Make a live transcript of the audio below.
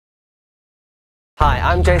Hi,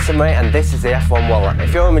 I'm Jason Ray and this is the F1 Wallet.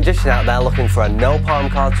 If you're a magician out there looking for a no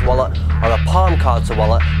palm card to wallet or a palm card to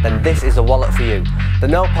wallet, then this is a wallet for you. The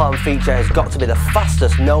no palm feature has got to be the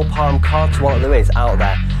fastest no palm card to wallet there is out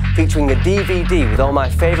there. Featuring a DVD with all my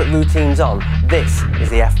favourite routines on, this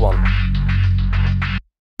is the F1.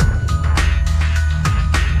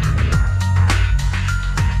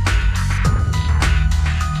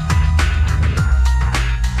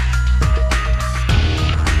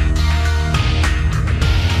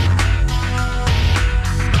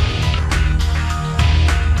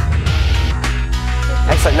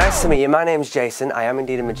 Excellent, nice to meet you. My name's Jason. I am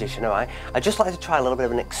indeed a magician, alright? I'd just like to try a little bit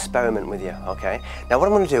of an experiment with you, okay? Now what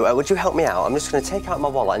I'm going to do, would you help me out? I'm just going to take out my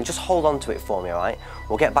wallet and just hold on to it for me, alright?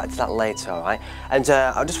 We'll get back to that later, alright? And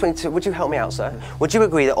I just want to, would you help me out, sir? Would you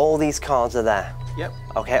agree that all these cards are there? Yep.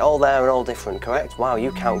 Okay, all there and all different, correct? Wow,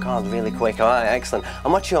 you count cards really quick, alright, excellent.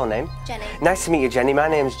 And what's your name? Jenny. Nice to meet you, Jenny. My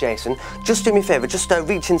name's Jason. Just do me a favour, just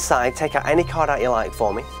reach inside, take out any card out you like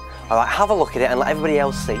for me. Alright, have a look at it and let everybody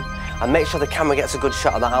else see. And make sure the camera gets a good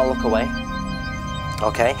shot of that. I'll look away.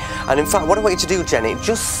 Okay, and in fact what I want you to do, Jenny,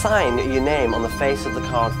 just sign your name on the face of the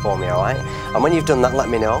card for me, alright? And when you've done that, let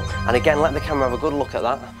me know. And again, let the camera have a good look at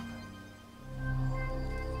that.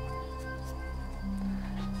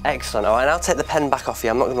 Excellent, alright, and I'll take the pen back off you,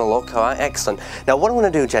 I'm not going to look, alright, excellent. Now what I'm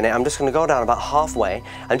going to do, Jenny, I'm just going to go down about halfway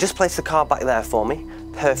and just place the card back there for me.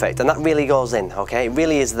 Perfect, and that really goes in, okay? It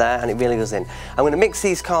really is there and it really goes in. I'm going to mix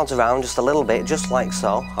these cards around just a little bit, just like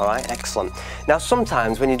so, alright, excellent. Now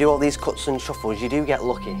sometimes when you do all these cuts and shuffles, you do get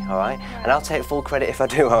lucky, alright? And I'll take full credit if I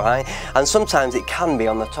do, alright? And sometimes it can be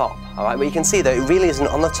on the top, alright? But you can see that it really isn't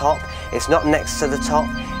on the top, it's not next to the top,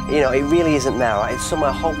 you know, it really isn't there, alright? It's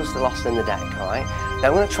somewhere hopelessly lost in the deck, alright? Now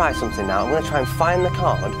I'm going to try something now, I'm going to try and find the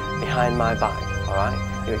card behind my back, alright?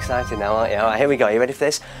 You're excited now, aren't you? Alright, here we go, you ready for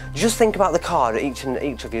this? Just think about the card, each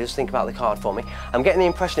of you, just think about the card for me. I'm getting the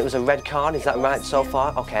impression it was a red card, is that right so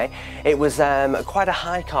far? Okay. It was quite a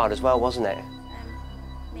high card as well, wasn't it?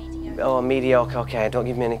 Mediocre. Oh, mediocre, okay, don't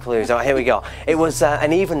give me any clues. Alright, here we go. It was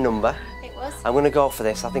an even number. It was. I'm going to go for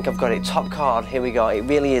this, I think I've got it. Top card, here we go. It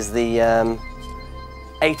really is the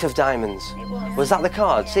 8 of diamonds. It was. Was that the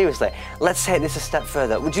card? Yeah. Seriously? Let's take this a step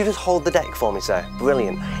further. Would you just hold the deck for me, sir?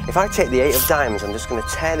 Brilliant. If I take the 8 of diamonds, I'm just going to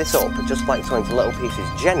tear this up just like so into little pieces.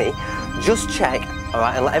 Jenny, just check,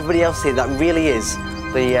 alright, and let everybody else see that really is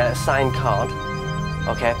the signed card.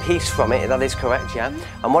 Okay, a piece from it, that is correct, yeah?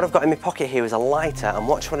 And what I've got in my pocket here is a lighter, and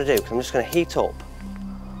watch what I do, because I'm just going to heat up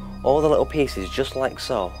all the little pieces just like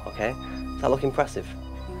so, okay? Does that look impressive?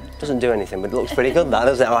 Doesn't do anything, but it looks pretty good, that,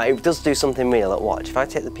 doesn't it? Alright, it does do something real. Look, watch. If I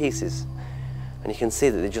take the pieces, and you can see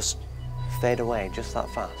that they just fade away just that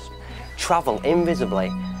fast. Travel invisibly,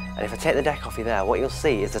 and if I take the deck off you there, what you'll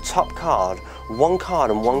see is the top card and one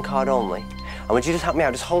card only. And would you just help me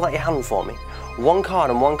out? Just hold out your hand for me. One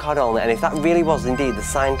card and one card only, and if that really was indeed the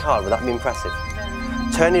signed card, would that be impressive?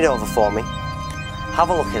 Turn it over for me.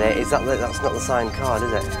 Have a look at it. Is that that's not the signed card,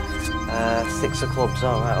 is it? 6 of clubs.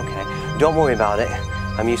 All right, okay. Don't worry about it.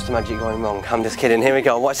 I'm used to magic going wrong. I'm just kidding. Here we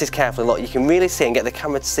go. Watch this carefully. Look, you can really see and get the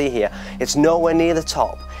camera to see here. It's nowhere near the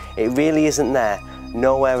top. It really isn't there.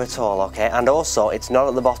 Nowhere at all, okay? And also, it's not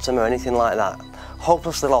at the bottom or anything like that.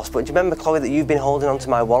 Hopelessly lost. But do you remember, Chloe, that you've been holding on to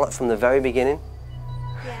my wallet from the very beginning?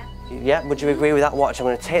 Yeah. Yeah, would you agree with that? Watch, I'm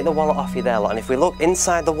going to take the wallet off you there, look, and if we look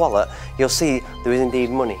inside the wallet, you'll see there is indeed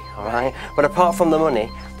money, alright? But apart from the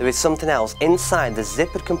money, there is something else. Inside the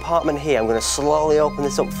zippered compartment here, I'm going to slowly open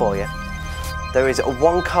this up for you. There is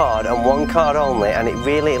one card and one card only, and it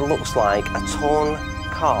really looks like a torn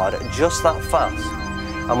card just that fast.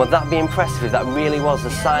 And would that be impressive if that really was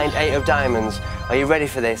the signed 8 of diamonds? Are you ready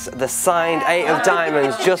for this? The signed 8 of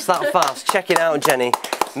diamonds just that fast. Check it out, Jenny.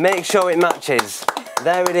 Make sure it matches.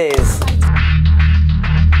 There it is.